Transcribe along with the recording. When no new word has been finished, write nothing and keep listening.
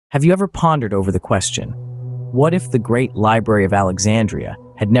Have you ever pondered over the question, what if the Great Library of Alexandria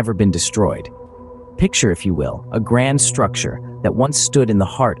had never been destroyed? Picture, if you will, a grand structure that once stood in the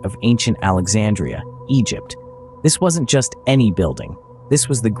heart of ancient Alexandria, Egypt. This wasn't just any building. This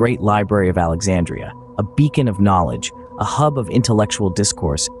was the Great Library of Alexandria, a beacon of knowledge, a hub of intellectual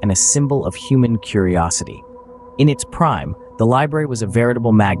discourse, and a symbol of human curiosity. In its prime, the library was a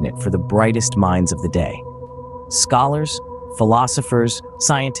veritable magnet for the brightest minds of the day. Scholars, philosophers,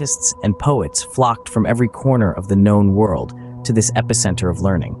 scientists, and poets flocked from every corner of the known world to this epicenter of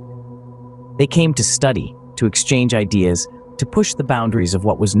learning. They came to study, to exchange ideas, to push the boundaries of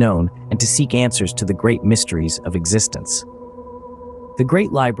what was known, and to seek answers to the great mysteries of existence. The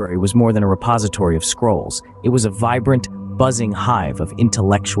Great Library was more than a repository of scrolls. It was a vibrant, buzzing hive of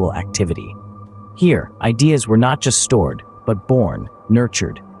intellectual activity. Here, ideas were not just stored, but born,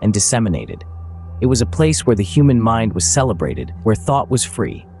 nurtured, and disseminated. It was a place where the human mind was celebrated, where thought was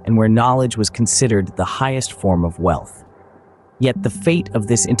free, and where knowledge was considered the highest form of wealth. Yet the fate of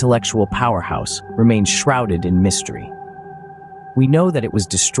this intellectual powerhouse remains shrouded in mystery. We know that it was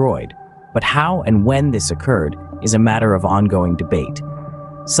destroyed, but how and when this occurred is a matter of ongoing debate.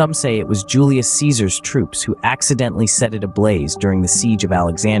 Some say it was Julius Caesar's troops who accidentally set it ablaze during the siege of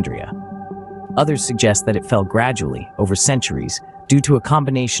Alexandria. Others suggest that it fell gradually, over centuries, due to a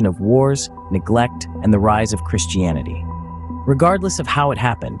combination of wars, neglect, and the rise of Christianity. Regardless of how it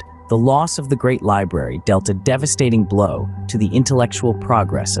happened, the loss of the Great Library dealt a devastating blow to the intellectual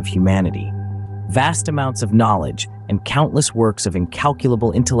progress of humanity. Vast amounts of knowledge and countless works of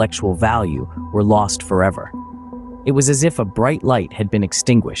incalculable intellectual value were lost forever. It was as if a bright light had been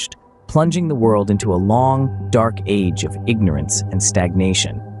extinguished, plunging the world into a long, dark age of ignorance and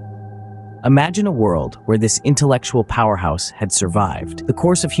stagnation. Imagine a world where this intellectual powerhouse had survived. The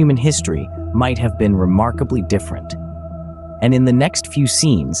course of human history might have been remarkably different. And in the next few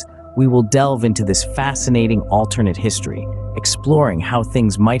scenes, we will delve into this fascinating alternate history, exploring how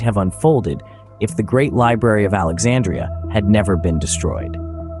things might have unfolded if the Great Library of Alexandria had never been destroyed.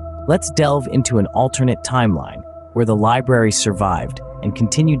 Let's delve into an alternate timeline where the library survived and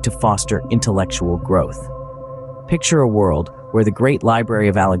continued to foster intellectual growth. Picture a world where the Great Library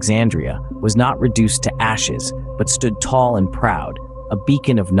of Alexandria was not reduced to ashes, but stood tall and proud, a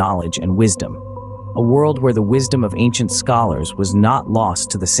beacon of knowledge and wisdom. A world where the wisdom of ancient scholars was not lost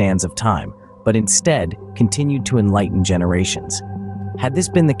to the sands of time, but instead continued to enlighten generations. Had this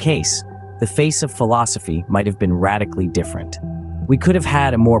been the case, the face of philosophy might have been radically different. We could have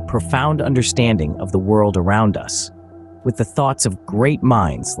had a more profound understanding of the world around us, with the thoughts of great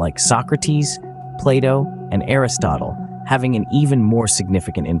minds like Socrates, Plato, and Aristotle having an even more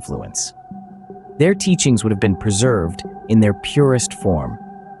significant influence. Their teachings would have been preserved in their purest form,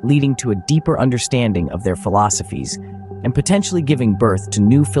 leading to a deeper understanding of their philosophies and potentially giving birth to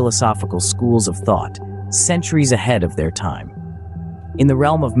new philosophical schools of thought, centuries ahead of their time. In the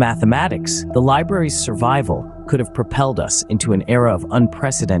realm of mathematics, the library's survival could have propelled us into an era of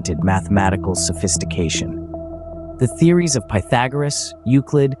unprecedented mathematical sophistication. The theories of Pythagoras,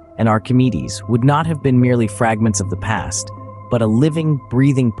 Euclid, and Archimedes would not have been merely fragments of the past, but a living,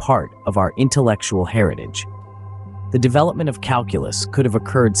 breathing part of our intellectual heritage. The development of calculus could have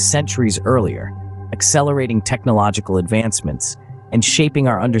occurred centuries earlier, accelerating technological advancements and shaping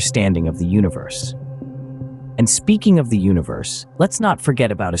our understanding of the universe. And speaking of the universe, let's not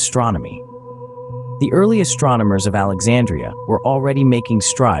forget about astronomy. The early astronomers of Alexandria were already making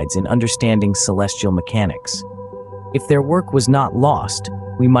strides in understanding celestial mechanics. If their work was not lost,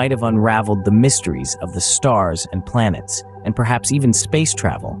 we might have unraveled the mysteries of the stars and planets, and perhaps even space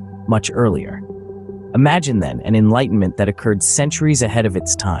travel, much earlier. Imagine then an enlightenment that occurred centuries ahead of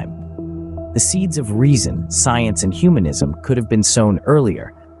its time. The seeds of reason, science, and humanism could have been sown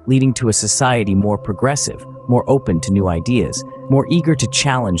earlier, leading to a society more progressive, more open to new ideas, more eager to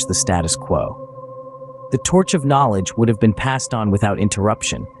challenge the status quo. The torch of knowledge would have been passed on without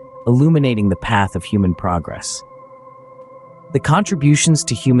interruption, illuminating the path of human progress. The contributions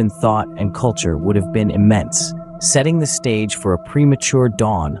to human thought and culture would have been immense, setting the stage for a premature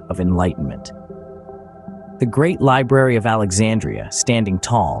dawn of enlightenment. The Great Library of Alexandria, standing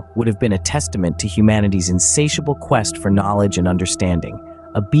tall, would have been a testament to humanity's insatiable quest for knowledge and understanding,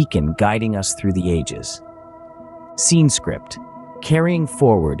 a beacon guiding us through the ages. Scene script. Carrying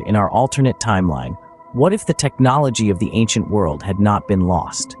forward in our alternate timeline, what if the technology of the ancient world had not been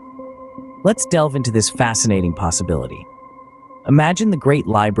lost? Let's delve into this fascinating possibility. Imagine the Great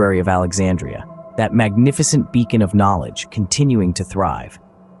Library of Alexandria, that magnificent beacon of knowledge continuing to thrive.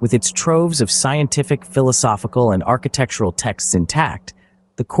 With its troves of scientific, philosophical, and architectural texts intact,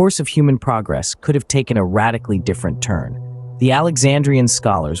 the course of human progress could have taken a radically different turn. The Alexandrian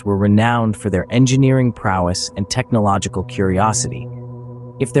scholars were renowned for their engineering prowess and technological curiosity.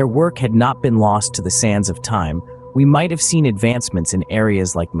 If their work had not been lost to the sands of time, we might have seen advancements in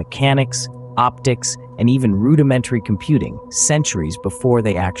areas like mechanics, optics, and even rudimentary computing centuries before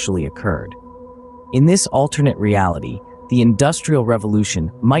they actually occurred. In this alternate reality, the Industrial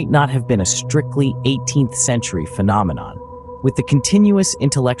Revolution might not have been a strictly 18th century phenomenon. With the continuous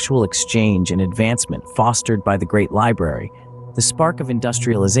intellectual exchange and advancement fostered by the Great Library, the spark of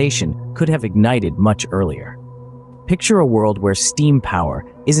industrialization could have ignited much earlier. Picture a world where steam power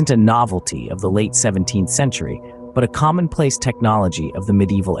isn't a novelty of the late 17th century, but a commonplace technology of the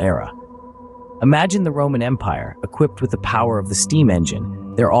medieval era. Imagine the Roman Empire equipped with the power of the steam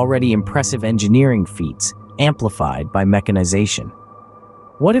engine, their already impressive engineering feats amplified by mechanization.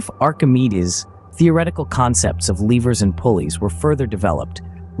 What if Archimedes' theoretical concepts of levers and pulleys were further developed,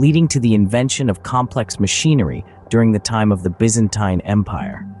 leading to the invention of complex machinery during the time of the Byzantine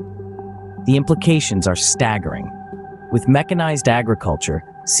Empire? The implications are staggering. With mechanized agriculture,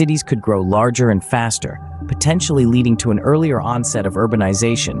 cities could grow larger and faster, potentially leading to an earlier onset of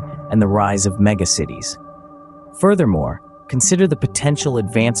urbanization and the rise of megacities. Furthermore, consider the potential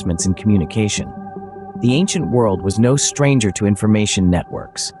advancements in communication. The ancient world was no stranger to information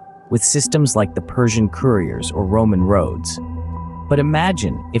networks, with systems like the Persian couriers or Roman roads. But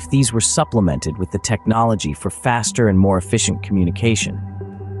imagine if these were supplemented with the technology for faster and more efficient communication.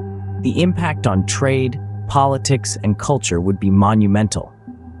 The impact on trade, politics, and culture would be monumental.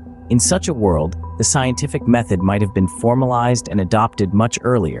 In such a world, the scientific method might have been formalized and adopted much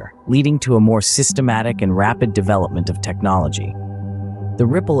earlier, leading to a more systematic and rapid development of technology. The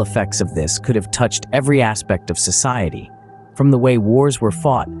ripple effects of this could have touched every aspect of society, from the way wars were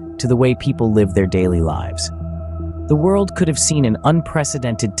fought to the way people lived their daily lives. The world could have seen an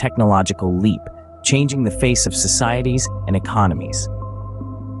unprecedented technological leap, changing the face of societies and economies.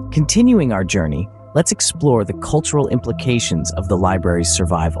 Continuing our journey, let's explore the cultural implications of the library's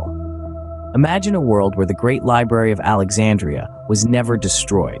survival. Imagine a world where the Great Library of Alexandria was never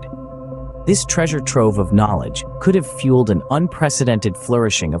destroyed. This treasure trove of knowledge could have fueled an unprecedented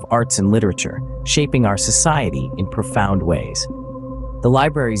flourishing of arts and literature, shaping our society in profound ways. The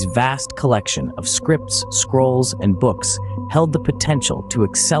library's vast collection of scripts, scrolls, and books held the potential to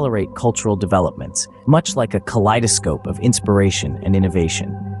accelerate cultural developments, much like a kaleidoscope of inspiration and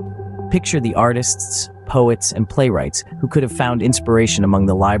innovation. Picture the artists, poets, and playwrights who could have found inspiration among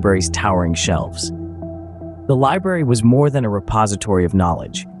the library's towering shelves. The library was more than a repository of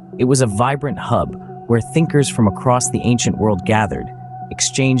knowledge. It was a vibrant hub where thinkers from across the ancient world gathered,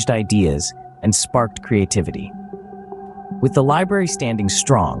 exchanged ideas, and sparked creativity. With the library standing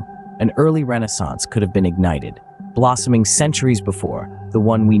strong, an early renaissance could have been ignited, blossoming centuries before the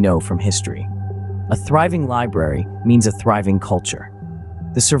one we know from history. A thriving library means a thriving culture.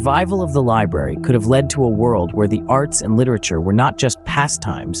 The survival of the library could have led to a world where the arts and literature were not just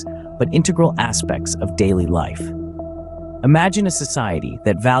pastimes, but integral aspects of daily life. Imagine a society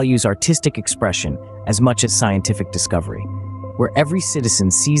that values artistic expression as much as scientific discovery, where every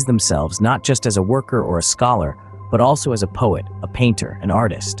citizen sees themselves not just as a worker or a scholar, but also as a poet, a painter, an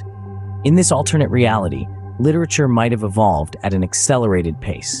artist. In this alternate reality, literature might have evolved at an accelerated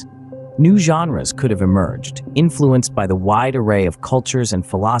pace. New genres could have emerged, influenced by the wide array of cultures and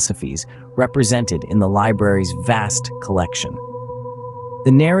philosophies represented in the library's vast collection.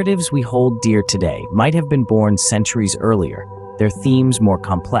 The narratives we hold dear today might have been born centuries earlier, their themes more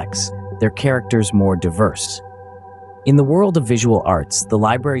complex, their characters more diverse. In the world of visual arts, the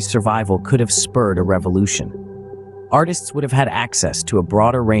library's survival could have spurred a revolution. Artists would have had access to a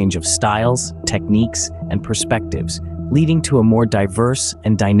broader range of styles, techniques, and perspectives, leading to a more diverse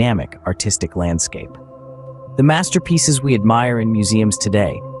and dynamic artistic landscape. The masterpieces we admire in museums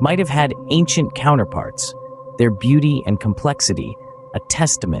today might have had ancient counterparts, their beauty and complexity a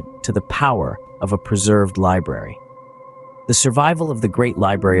testament to the power of a preserved library. The survival of the Great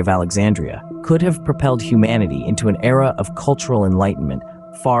Library of Alexandria could have propelled humanity into an era of cultural enlightenment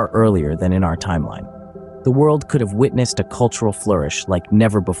far earlier than in our timeline. The world could have witnessed a cultural flourish like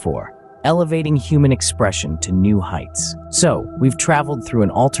never before, elevating human expression to new heights. So, we've traveled through an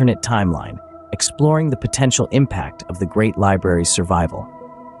alternate timeline, exploring the potential impact of the Great Library's survival.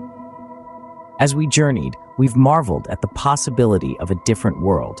 As we journeyed, we've marveled at the possibility of a different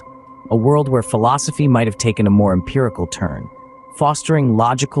world, a world where philosophy might have taken a more empirical turn, fostering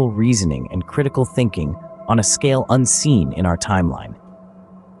logical reasoning and critical thinking on a scale unseen in our timeline.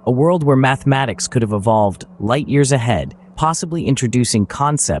 A world where mathematics could have evolved light years ahead, possibly introducing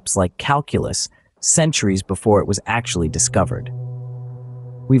concepts like calculus centuries before it was actually discovered.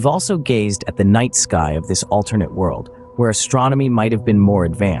 We've also gazed at the night sky of this alternate world, where astronomy might have been more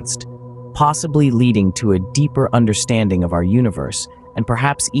advanced, possibly leading to a deeper understanding of our universe and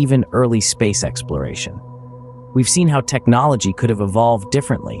perhaps even early space exploration. We've seen how technology could have evolved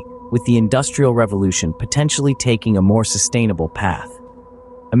differently, with the Industrial Revolution potentially taking a more sustainable path.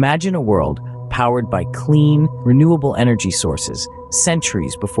 Imagine a world powered by clean, renewable energy sources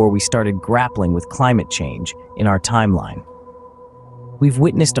centuries before we started grappling with climate change in our timeline. We've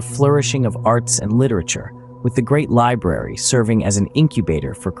witnessed a flourishing of arts and literature, with the Great Library serving as an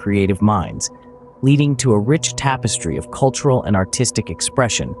incubator for creative minds, leading to a rich tapestry of cultural and artistic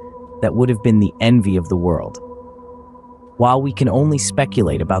expression that would have been the envy of the world. While we can only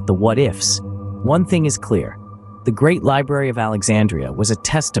speculate about the what-ifs, one thing is clear. The Great Library of Alexandria was a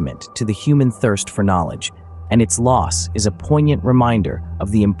testament to the human thirst for knowledge, and its loss is a poignant reminder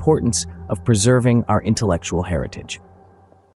of the importance of preserving our intellectual heritage.